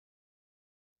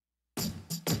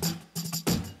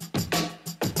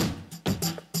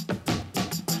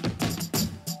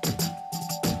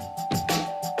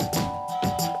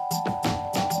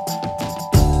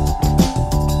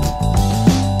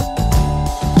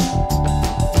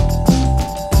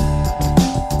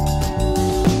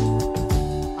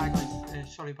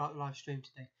the live stream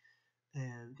today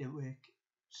didn't work.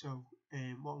 So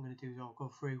what I'm going to do is I'll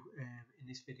go through in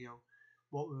this video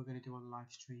what we were going to do on the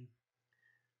live stream,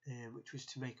 which was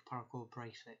to make a paracord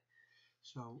bracelet.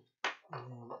 So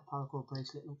the paracord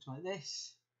bracelet looks like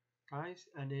this, guys,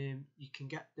 and you can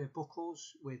get the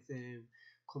buckles with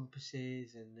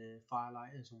compasses and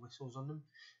firelighters and whistles on them.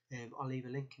 I'll leave a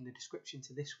link in the description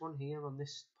to this one here on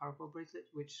this paracord bracelet,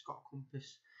 which has got a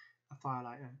compass, a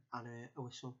firelighter and a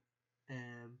whistle.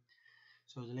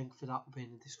 So the link for that will be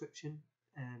in the description.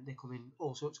 They come in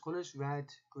all sorts of colours: red,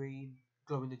 green,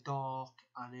 glow in the dark,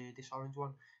 and this orange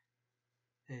one.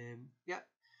 Yeah.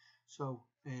 So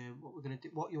what we're going to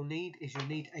do, what you'll need is you'll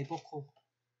need a buckle,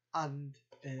 and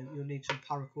you'll need some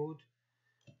paracord.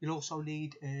 You'll also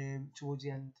need towards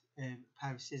the end a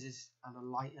pair of scissors and a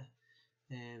lighter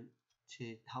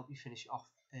to help you finish it off.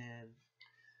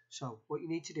 So what you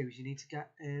need to do is you need to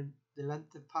get the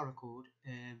length of paracord.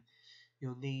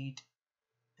 You'll need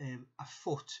a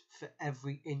foot for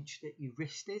every inch that your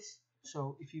wrist is.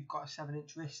 So if you've got a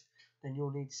 7-inch wrist, then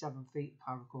you'll need 7 feet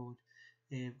of paracord,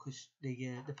 because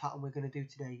the pattern we're going to do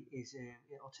today is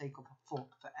it'll take up a foot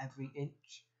for every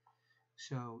inch.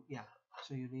 So yeah,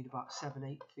 so you need about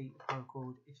 7-8 feet of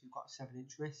paracord if you've got a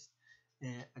 7-inch wrist,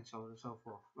 and so on and so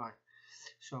forth. Right,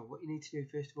 so what you need to do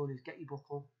first of all is get your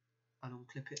buckle and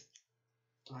unclip it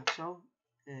like so,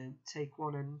 and take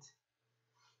one end,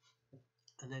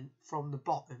 and then from the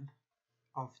bottom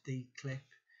of the clip,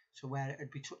 so where it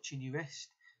would be touching your wrist,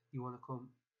 you want to come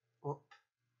up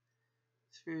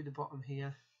through the bottom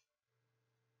here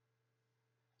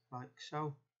like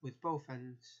so with both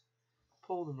ends,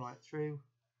 pull them right through.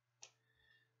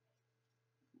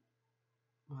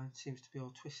 Mine seems to be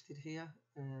all twisted here.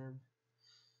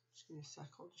 Just give me a sec,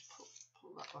 I'll just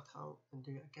pull that back out and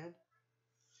do it again.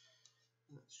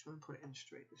 Let's try and put it in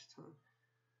straight this time.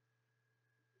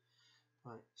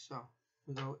 Right, so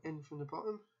we go in from the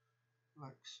bottom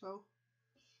like so,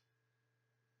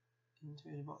 in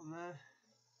through the bottom there,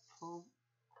 pull,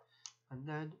 and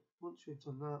then once we've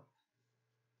done that,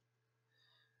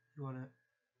 you want to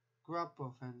grab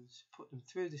both ends, put them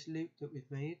through this loop that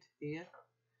we've made here,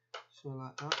 so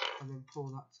like that, and then pull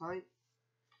that tight,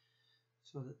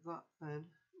 so that then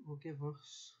will give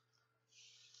us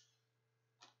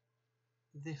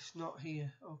this knot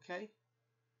here, okay,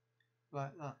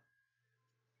 like that.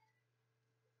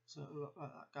 So it'll look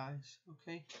like that, guys.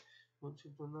 Okay, once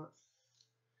we've done that,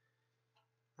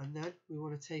 and then we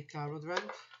want to take our other end,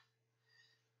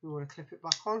 we want to clip it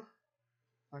back on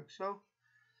like so.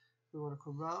 We want to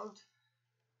come round,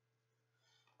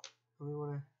 and we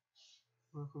want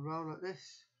to come round like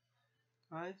this,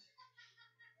 guys,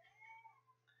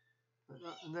 like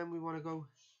that, and then we want to go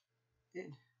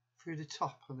in through the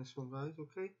top on this one, guys.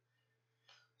 Okay,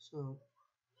 so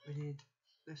we need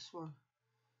this one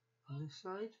on this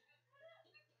side,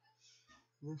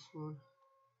 and this one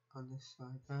on this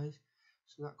side, guys.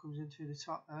 So that comes in through the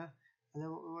top there, and then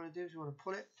what we want to do is we want to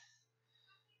pull it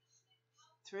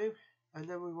through, and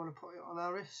then we want to put it on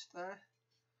our wrist there,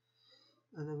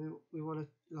 and then we want to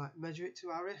like measure it to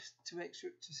our wrist to make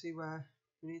sure to see where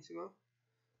we need to go.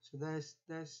 So there's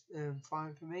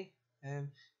fine for me. You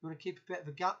want to keep a bit of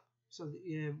a gap so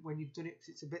that when you've done it,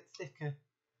 it's a bit thicker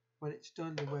when it's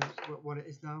done than what it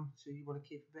is now. So you want to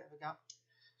keep a bit of a gap.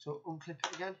 So unclip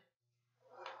it again,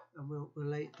 and we'll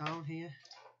lay it down here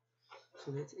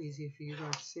so that it's easier for you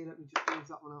guys to see. Let me just move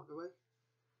that one out of the way.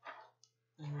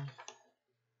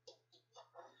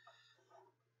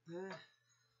 There.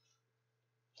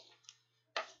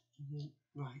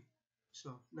 Right.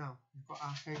 So now we've got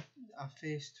our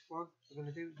first one. We're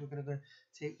going to do. We're going to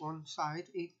take one side.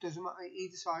 It doesn't matter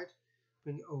either side.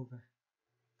 Bring it over.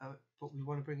 But we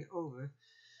want to bring it over.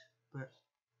 But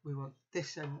we want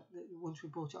this end. Once we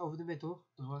brought it over the middle,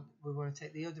 we want to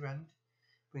take the other end,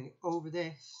 bring it over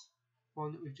this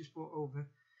one that we've just brought over,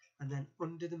 and then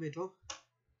under the middle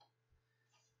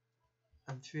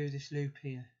and through this loop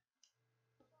here.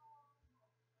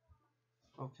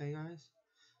 Okay, guys.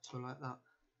 So like that.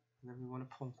 And then we want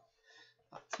to pull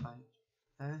that tight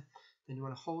there. Then you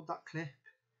want to hold that clip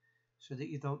so that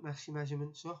you don't mess your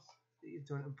measurements up that you've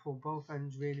done, and pull both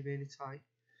ends really tight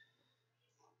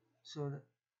so that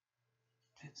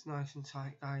it's nice and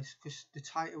tight, guys, because the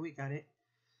tighter we get it,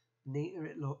 the neater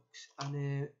it looks,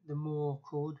 and the more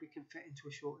cord we can fit into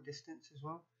a shorter distance as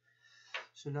well.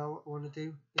 So now what I want to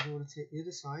do is I want to take the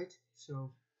other side,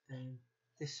 so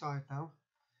this side now,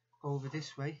 over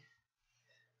this way,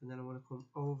 and then I want to come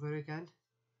over again,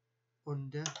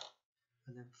 under,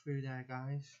 and then through there,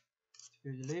 guys,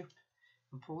 through the loop,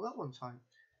 and pull that one tight.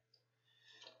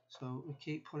 So we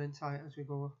keep pulling tight as we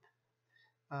go up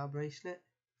our bracelet,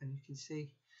 and you can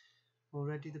see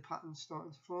already the pattern's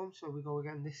starting to form. So we go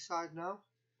again this side now.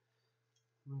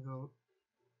 We go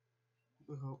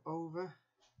over,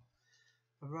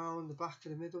 around the back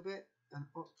of the middle bit, and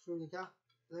up through the gap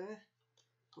there,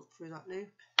 up through that loop,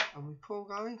 and we pull,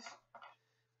 guys,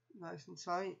 nice and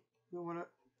tight. We want to,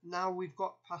 now we've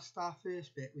got past our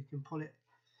first bit, we can pull it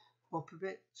up a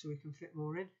bit so we can fit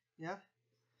more in, yeah.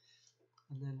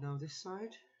 And then now this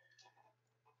side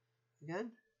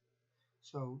again.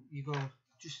 So you go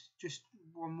just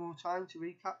one more time to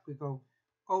recap. We go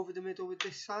over the middle with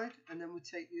this side, and then we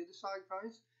take the other side,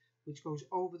 guys, which goes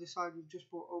over the side we've just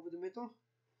brought over the middle,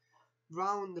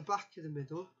 round the back of the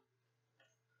middle,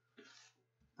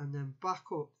 and then back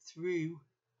up through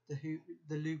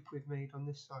the loop we've made on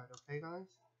this side. Okay, guys,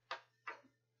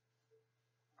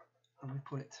 and we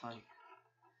pull it tight.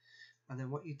 And then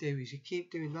what you do is you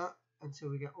keep doing that until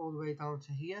we get all the way down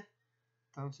to here,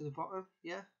 down to the bottom,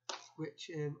 yeah.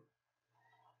 Which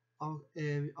I'll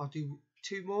do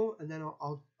 2 more, and then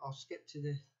I'll skip to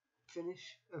the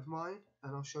finish of mine,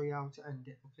 and I'll show you how to end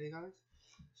it. Okay, guys.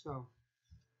 So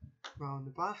round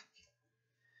the back,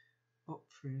 up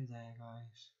through there,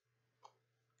 guys,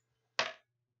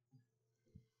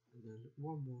 and then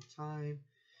one more time.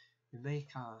 We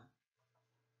make our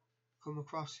come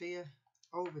across here,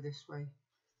 over this way,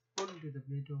 under the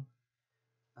middle,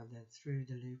 and then through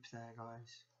the loop there,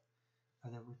 guys,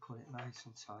 and then we pull it nice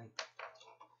and tight.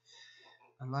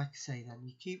 And like I say, then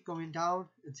you keep going down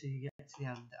until you get to the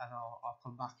end, and I'll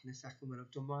come back in a second when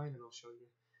I've done mine, and I'll show you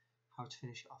how to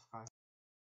finish it off, guys.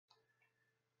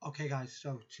 Okay, guys,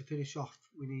 so to finish off,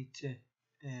 we need to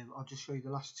I'll just show you the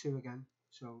last 2 again.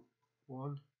 So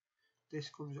 1, this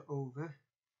comes over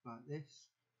like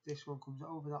this one comes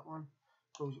over that one,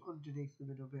 goes underneath the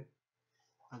middle bit,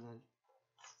 and then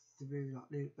through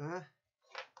that loop there.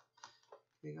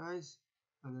 Okay, guys,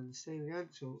 and then the same again,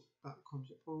 so that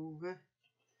comes over,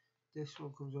 this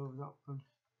one comes over that one,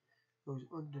 goes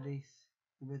underneath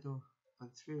the middle and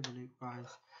through the loop, guys.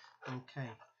 Okay,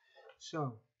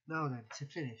 so now then, to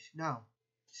finish, now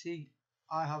see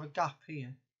I have a gap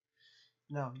here.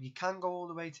 Now you can go all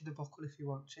the way to the buckle if you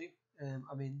want to.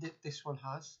 I mean this one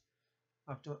has,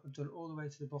 I've done all the way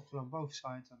to the buckle on both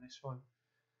sides on this one,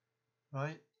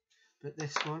 right? But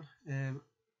this one,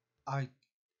 I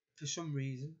for some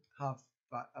reason have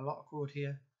like a lot of cord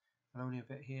here and only a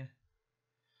bit here.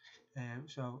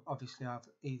 So obviously I've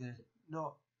either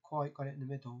not quite got it in the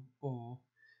middle, or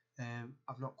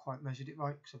I've not quite measured it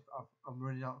right, because I'm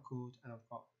running out of cord and I've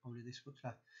got only this much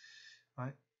left,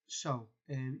 right? So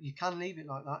you can leave it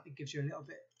like that. It gives you a little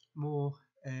bit more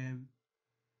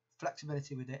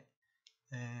flexibility with it,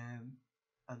 and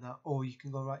that, or you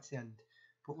can go right to the end.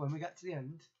 But when we get to the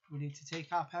end, we need to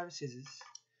take our pair of scissors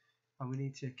and we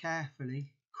need to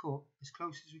carefully cut as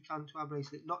close as we can to our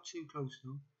bracelet, not too close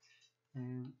though.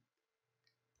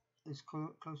 As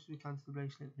close as we can to the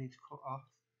bracelet, we need to cut off,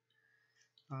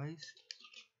 guys,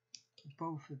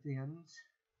 both of the ends.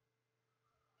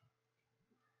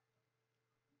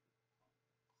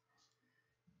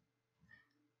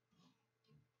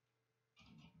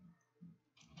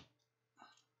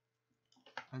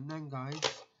 And then, guys,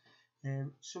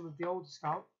 some of the older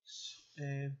scouts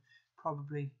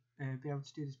probably be able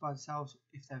to do this by themselves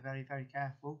if they're very, very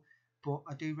careful. But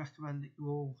I do recommend that you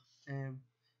all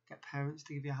get parents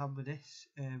to give you a hand with this.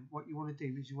 What you want to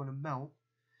do is you want to melt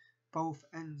both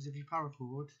ends of your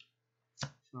paracord.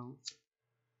 So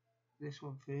this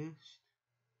one first.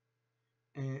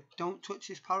 Don't touch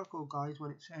this paracord, guys,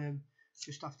 when it's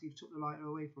just after you've took the lighter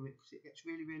away from it, because it gets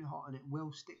really, really hot and it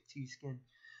will stick to your skin.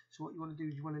 So what you want to do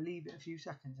is you want to leave it a few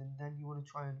seconds, and then you want to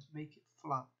try and make it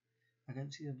flat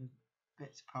against the other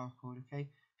bits of paracord. Okay,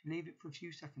 if you leave it for a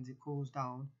few seconds, it cools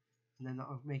down, and then that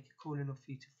will make it cool enough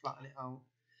for you to flatten it out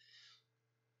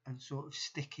and sort of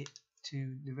stick it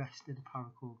to the rest of the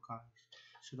paracord, guys,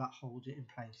 so that holds it in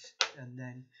place. And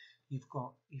then you've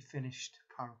got your finished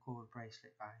paracord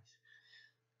bracelet, guys.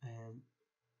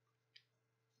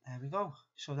 There we go.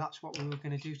 So that's what we were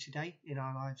going to do today in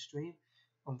our live stream.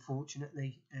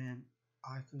 Unfortunately,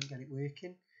 I couldn't get it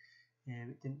working.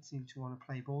 It didn't seem to want to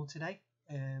play ball today.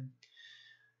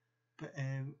 But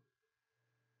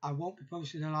I won't be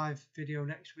posting a live video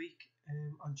next week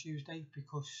on Tuesday,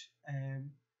 because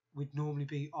we'd normally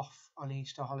be off on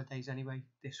Easter holidays anyway,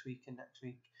 this week and next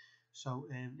week. So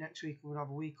next week we'll have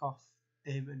a week off,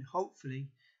 and hopefully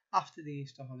after the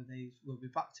Easter holidays we'll be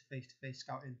back to face-to-face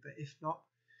scouting. But if not,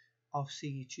 I'll see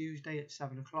you Tuesday at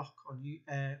 7 o'clock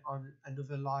on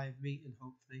another live meeting,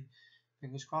 hopefully.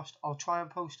 Fingers crossed. I'll try and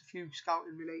post a few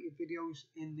scouting related videos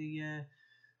in the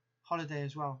holiday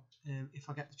as well, if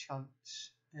I get the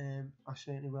chance. I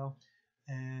certainly will.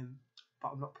 but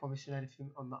I'm not promising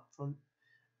anything on that front.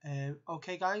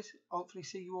 Okay, guys. Hopefully,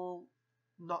 see you all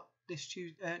not this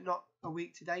Tuesday, not a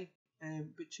week today,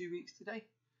 but 2 weeks today.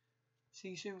 See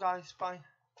you soon, guys. Bye.